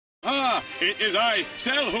It is I,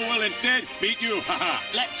 Cell, who will instead beat you. Ha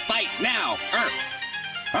Let's fight now.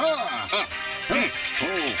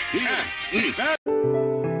 Take that.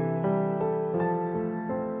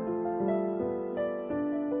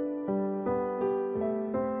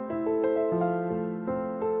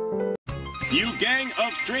 You gang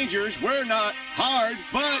of strangers were not hard,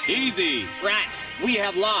 but easy. Rats, we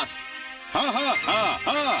have lost.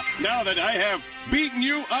 Ha! Now that I have beaten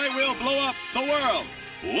you, I will blow up the world.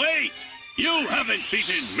 Wait! You haven't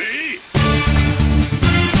beaten me!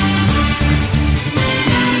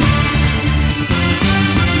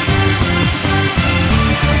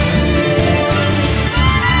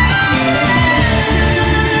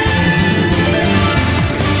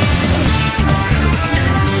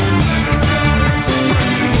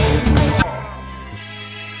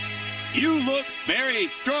 You look very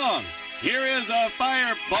strong. Here is a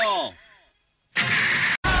fireball.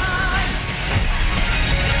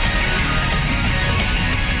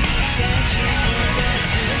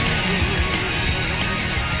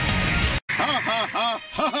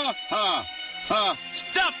 Ha!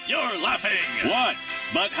 Stop your laughing! What?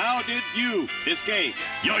 But how did you escape?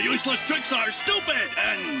 Your useless tricks are stupid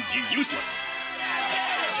and useless.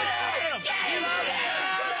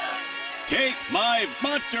 Take my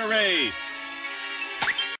monster rays.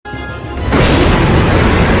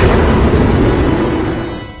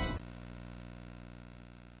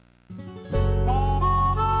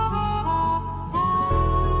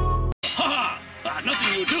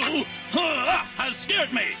 Nothing you do has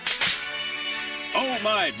scared me. Oh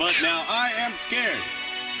my, but now I am scared.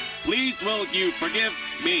 Please will you forgive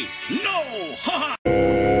me? No! Ha!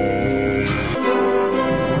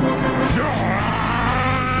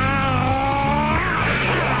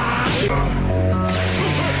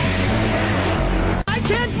 I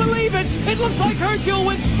can't believe it! It looks like Hercule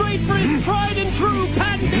went straight for his tried and true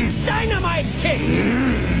patented dynamite kick!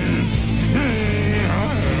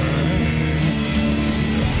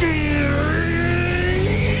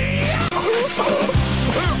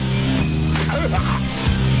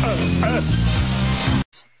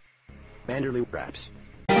 Manderly raps.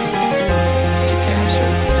 Did you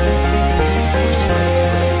capture? Just let it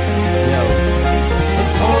slip. Yo. His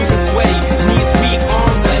palms are sweaty, knees weak,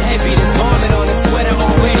 arms are heavy. There's vomit on his sweater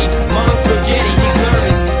already. Mom's spaghetti, he's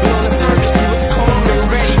nervous, but on the surface he looks calm and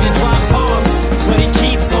ready to drop bombs. But he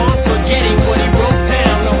keeps on forgetting what he wrote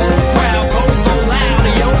down. The whole crowd goes so loud,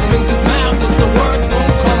 he opens his mouth, but the words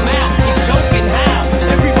won't come out. He's choking how?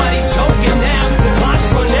 Everybody's choking now. The clock's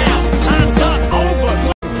run out, time's up, over.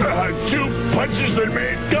 Two punches and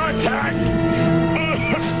made contact.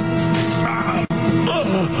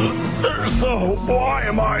 So why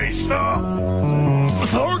am I so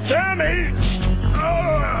damaged?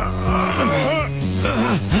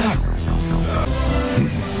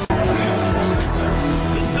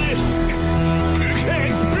 This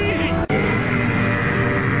can't be.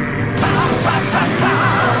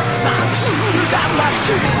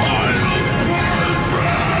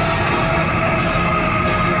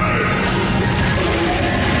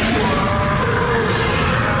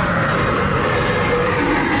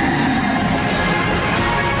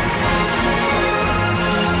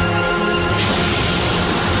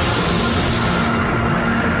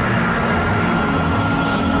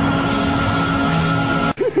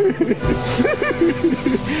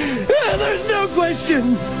 There's no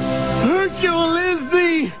question! Hercule is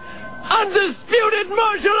the undisputed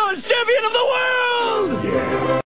martial arts champion of the world!